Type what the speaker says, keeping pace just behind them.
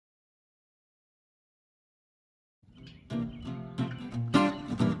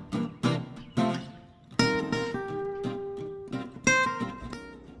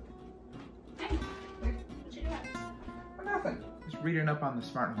reading up on the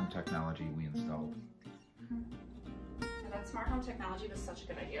smart home technology we installed. Yeah, that smart home technology was such a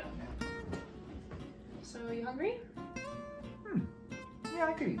good idea. So, you hungry? Yeah,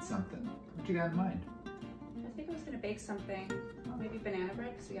 I could eat something. What you got in mind? I think I was gonna bake something. Maybe banana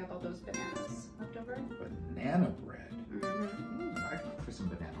bread, because we have all those bananas left over. Banana bread? Mm-hmm. I'd go for some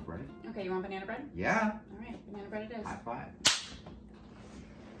banana bread. Okay, you want banana bread? Yeah. All right, banana bread it is. High five.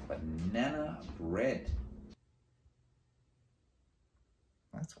 Banana bread.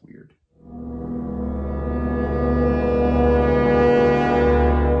 That's weird.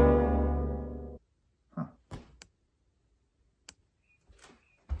 Huh.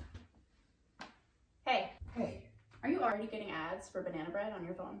 Hey. Hey. Are you already getting ads for banana bread on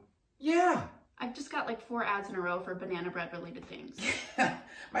your phone? Yeah. I've just got like 4 ads in a row for banana bread related things. Yeah.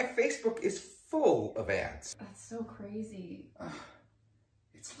 My Facebook is full of ads. That's so crazy.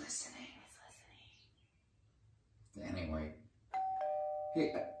 It's listening. Anyway.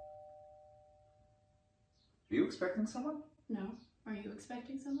 Hey. Are you expecting someone? No. Are you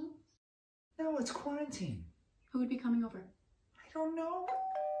expecting someone? No, it's quarantine. Who would be coming over? I don't know.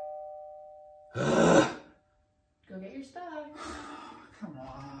 Go get your stuff. Come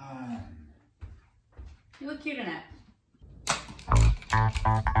on. You look cute in it.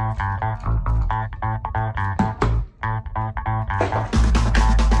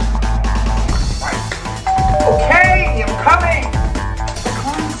 Okay, I'm coming!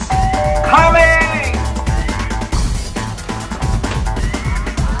 Coming!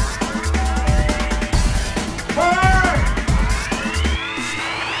 Burn!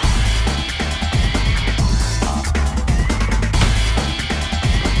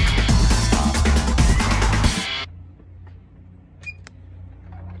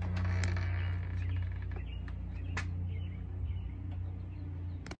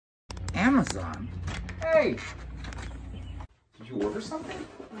 Amazon? Hey! Did you order something?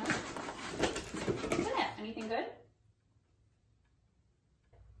 What's in it? Anything good?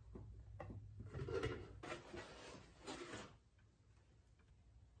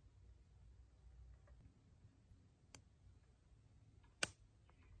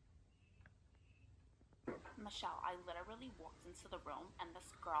 Michelle, I literally walked into the room and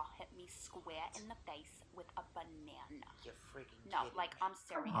this girl hit me square in the face with a banana. You're freaking No, kidding like, me. I'm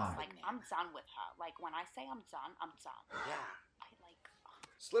serious. on. Like, I'm done with her. Like, when I say I'm done, I'm done. Yeah. I like...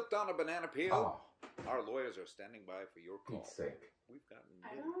 Slipped on a banana peel? Oh, Our lawyers are standing by for your call. Pete's sake. We've gotten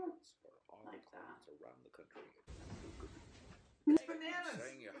I millions for all like the clients around the country. It's bananas!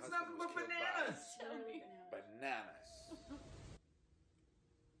 Saying your It's husband nothing was but killed by bananas! bananas.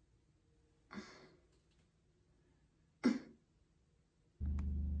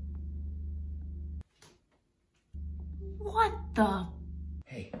 What the?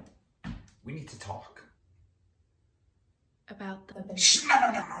 Hey, we need to talk. About the Shh,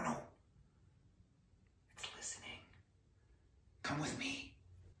 no. It's listening. Come with me.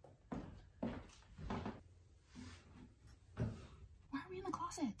 Why are we in the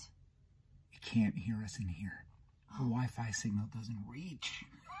closet? It can't hear us in here. The Wi-Fi signal doesn't reach.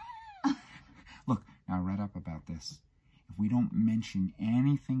 Look, now I read up about this. If we don't mention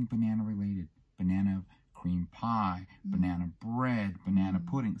anything banana related, banana cream pie, banana bread, banana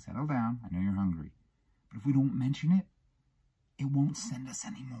pudding, settle down, I know you're hungry. But if we don't mention it, it won't send us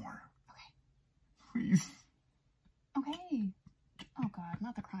anymore. Okay. Please. Okay. Oh God,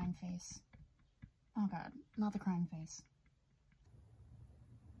 not the crying face. Oh God, not the crying face.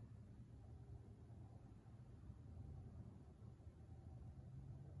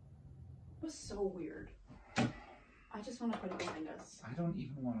 It was so weird. I just want to put it behind us. I don't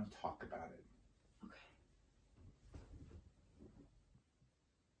even want to talk about it. Okay.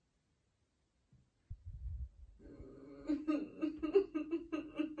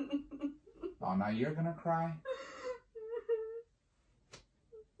 Oh, now you're gonna cry?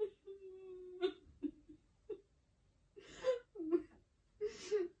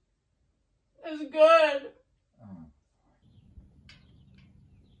 It's good. Oh.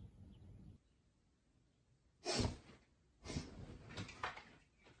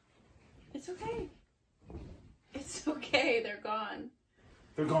 It's okay. It's okay. They're gone.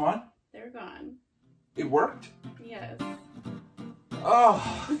 They're gone? They're gone. It worked? Yes. Oh,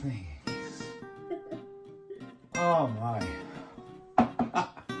 thanks. Oh my.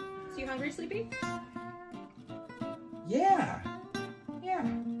 So you hungry, Sleepy? Yeah.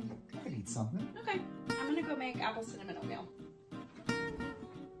 I could eat something. Okay. I'm gonna go make apple cinnamon oatmeal.